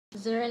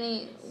Is there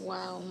any...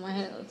 Wow, my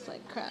hair looks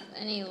like crap.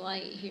 Any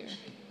light here?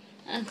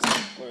 That's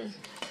awkward.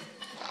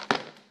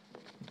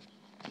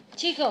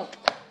 Chico,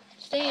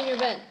 stay in your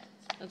bed.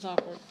 That's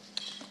awkward.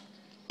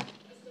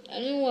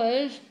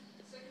 Anyways,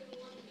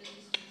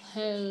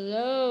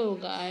 hello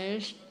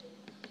guys.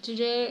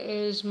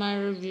 Today is my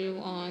review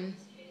on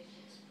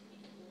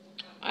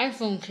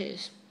iPhone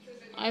case.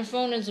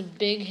 iPhone is a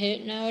big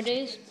hit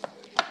nowadays.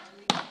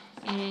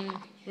 Eating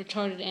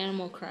retarded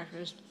animal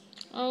crackers.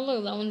 Oh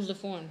look, that one's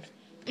deformed.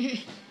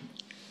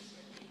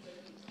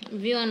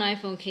 Review on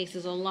iPhone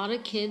cases. A lot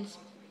of kids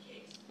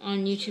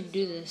on YouTube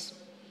do this.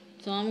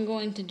 So I'm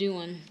going to do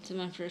one. It's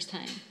my first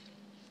time.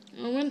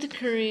 I went to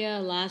Korea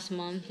last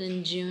month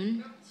in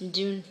June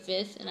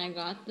 5th, and I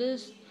got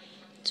this.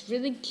 It's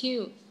really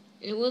cute.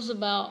 It was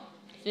about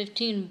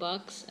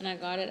 $15, and I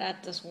got it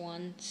at this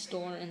one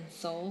store in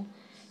Seoul.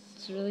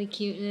 It's really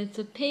cute, and it's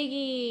a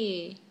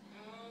piggy.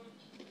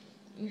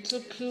 It's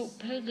a cute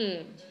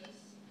piggy.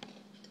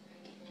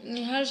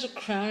 It has a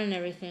crown and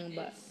everything,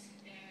 but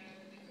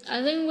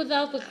I think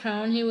without the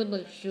crown, he would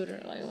look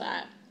cuter like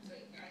that.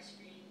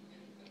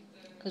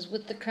 Because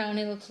with the crown,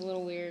 he looks a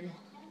little weird,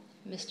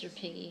 Mr.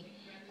 Piggy.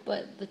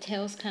 But the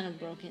tail's kind of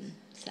broken,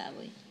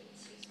 sadly.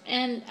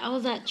 And I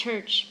was at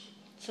church.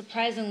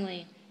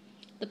 Surprisingly,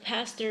 the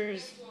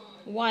pastor's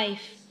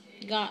wife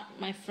got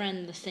my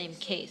friend the same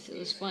case. It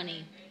was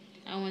funny.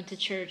 I went to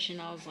church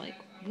and I was like,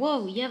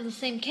 "Whoa, you have the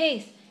same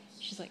case."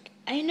 She's like,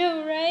 "I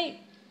know,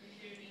 right?"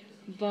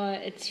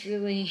 But it's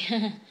really,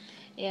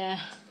 yeah.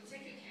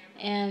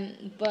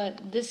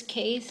 But this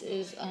case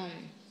is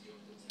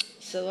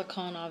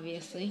silicone,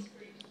 obviously.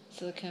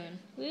 Silicone.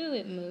 Woo,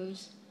 it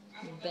moves,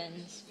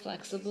 bends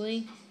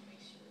flexibly.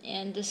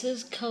 And this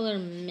is color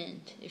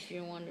mint, if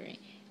you're wondering.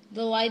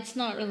 The light's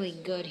not really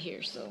good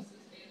here, so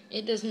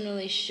it doesn't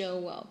really show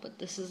well, but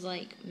this is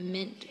like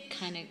mint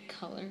kind of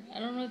color. I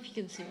don't know if you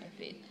can see my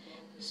face.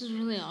 This is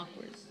really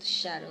awkward. The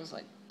shadow's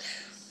like...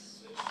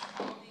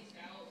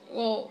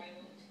 Well,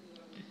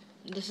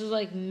 this is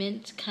like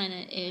mint kind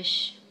of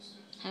ish.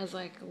 Has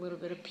like a little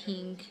bit of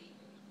pink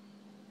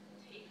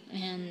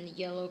and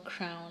yellow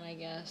crown, I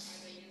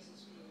guess.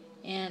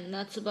 And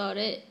that's about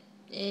it.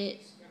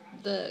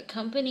 The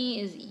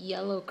company is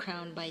Yellow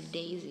Crown by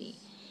Daisy.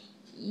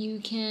 You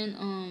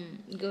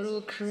can go to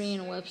a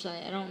Korean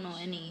website. I don't know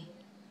any.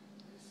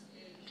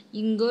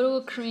 You can go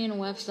to a Korean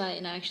website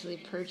and actually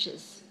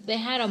purchase. They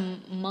had a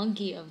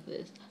monkey of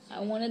this. I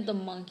wanted the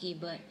monkey,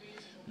 but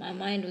my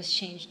mind was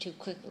changed too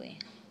quickly.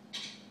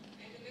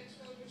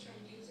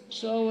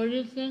 So, what do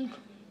you think?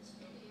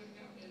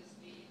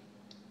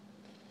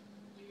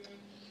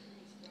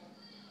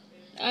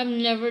 I've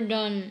never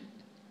done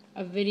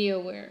a video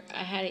where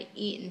I had to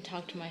eat and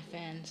talk to my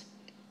fans.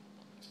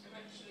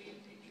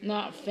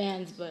 Not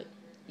fans, but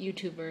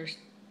YouTubers.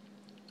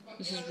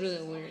 This is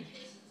really weird.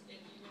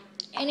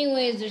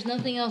 Anyways, there's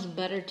nothing else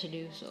better to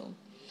do, so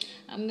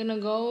I'm gonna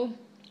go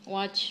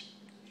watch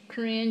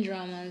Korean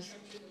dramas,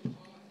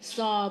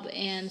 sob,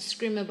 and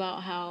scream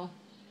about how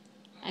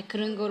I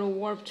couldn't go to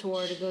Warped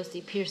Tour to go see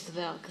Pierce the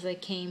Veil because I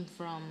came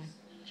from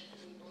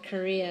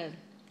Korea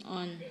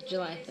on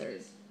July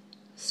 3rd.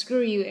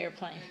 Screw you,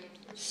 airplane.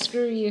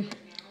 Screw you.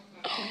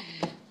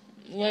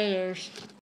 Layers.